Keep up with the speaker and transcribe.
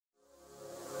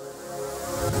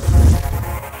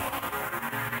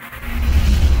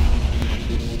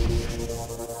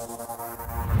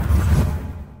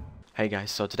Hey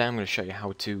guys, so today I'm going to show you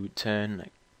how to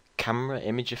turn camera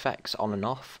image effects on and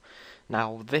off.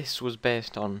 Now this was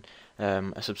based on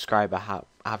a subscriber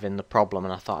having the problem,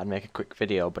 and I thought I'd make a quick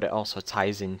video, but it also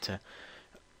ties into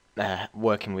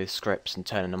working with scripts and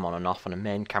turning them on and off on a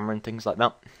main camera and things like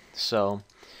that. So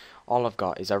all I've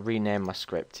got is I renamed my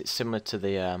script. It's similar to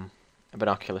the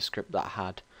binocular script that I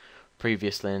had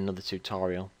previously in another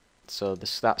tutorial. So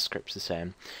that script's the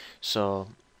same. So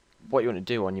what you want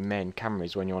to do on your main camera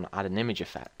is when you want to add an image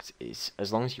effect is,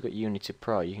 as long as you've got Unity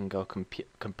Pro, you can go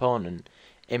component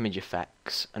image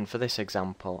effects, and for this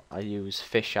example I use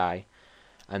fisheye,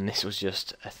 and this was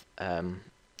just a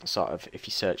sort of, if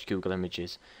you search Google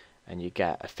Images and you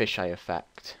get a fisheye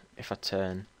effect. If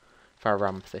I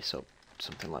ramp this up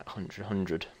something like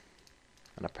 100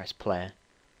 and I press play,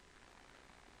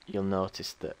 you'll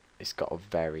notice that it's got a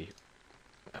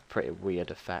pretty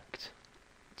weird effect.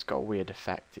 It's got a weird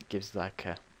effect. It gives like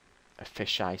a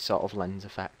fisheye sort of lens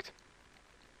effect.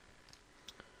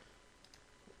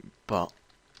 But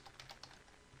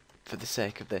for the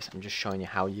sake of this, I'm just showing you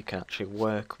how you can actually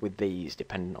work with these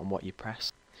depending on what you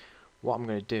press. What I'm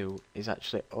going to do is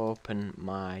actually open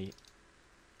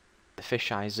the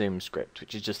fisheye zoom script,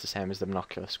 which is just the same as the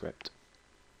binocular script.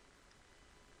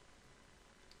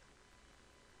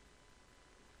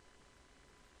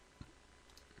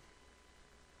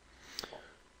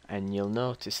 And you'll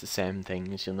notice the same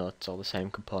things, you'll notice all the same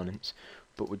components,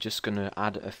 but we're just going to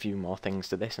add a few more things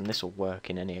to this, and this will work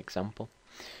in any example.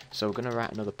 So we're going to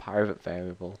write another private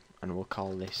variable, and we'll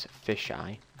call this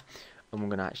fisheye, and we're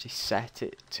going to actually set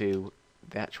it to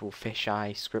the actual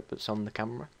fisheye script that's on the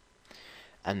camera.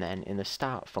 And then in the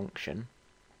start function,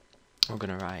 we're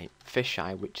going to write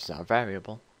fisheye, which is our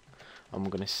variable, and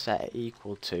we're going to set it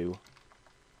equal to,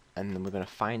 and then we're going to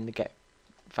find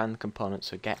the component,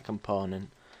 so get component,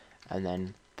 and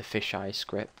then the fisheye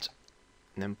script,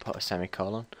 and then put a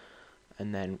semicolon,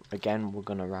 and then again we're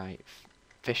going to write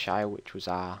fisheye, which was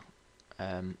our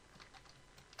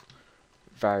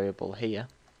variable here,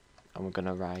 and we're going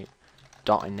to write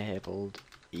dot enabled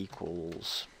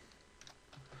equals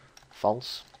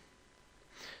false.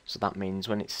 So that means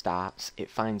when it starts, it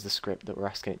finds the script that we're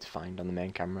asking it to find on the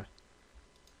main camera.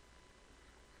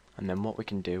 And then what we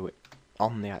can do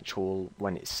on the actual,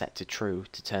 when it's set to true,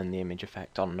 to turn the image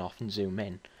effect on and off and zoom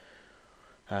in,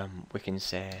 we can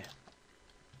say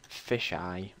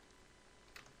fisheye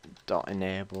dot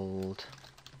enabled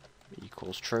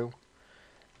equals true,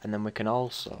 and then we can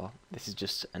also, this is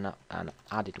just an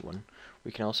added one,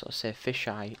 we can also say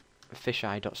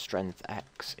fisheye dot strength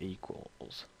x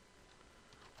equals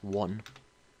 1,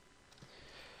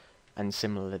 and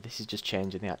similarly this is just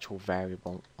changing the actual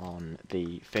variable on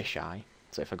the fisheye.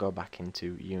 So if I go back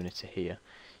into Unity here,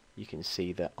 you can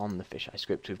see that on the fisheye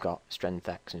script we've got strength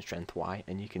x and strength y,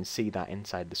 and you can see that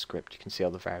inside the script. You can see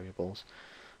all the variables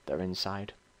that are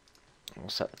inside. We'll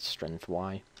set that to strength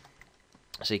y,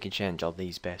 so you can change all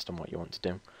these based on what you want to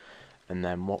do. And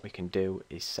then what we can do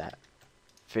is set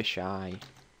fisheye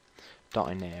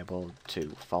dot enable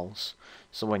to false,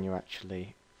 so when you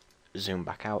actually zoom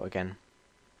back out again,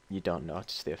 you don't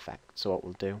notice the effect. So what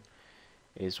we'll do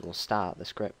is we'll start the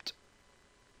script.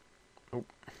 Oh.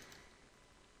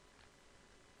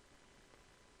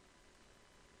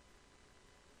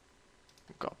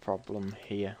 I've got a problem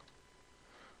here.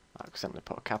 I accidentally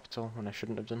put a capital when I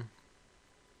shouldn't have done.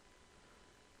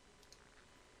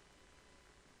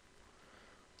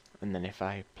 And then if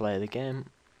I play the game,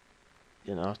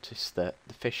 you'll notice that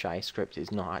the fisheye script is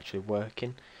not actually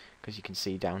working, because you can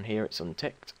see down here it's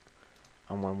unticked.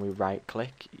 And when we right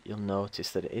click, you'll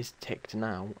notice that it is ticked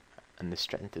now, and the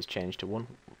strength has changed to 1.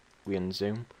 We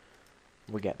unzoom,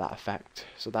 we get that effect.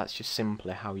 So that's just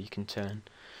simply how you can turn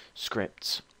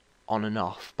scripts on and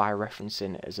off by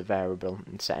referencing it as a variable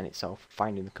and setting itself,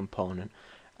 finding the component,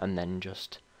 and then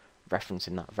just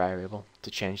referencing that variable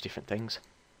to change different things.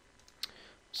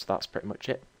 So that's pretty much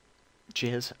it.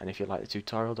 Cheers, and if you like the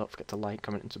tutorial, don't forget to like,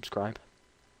 comment and subscribe.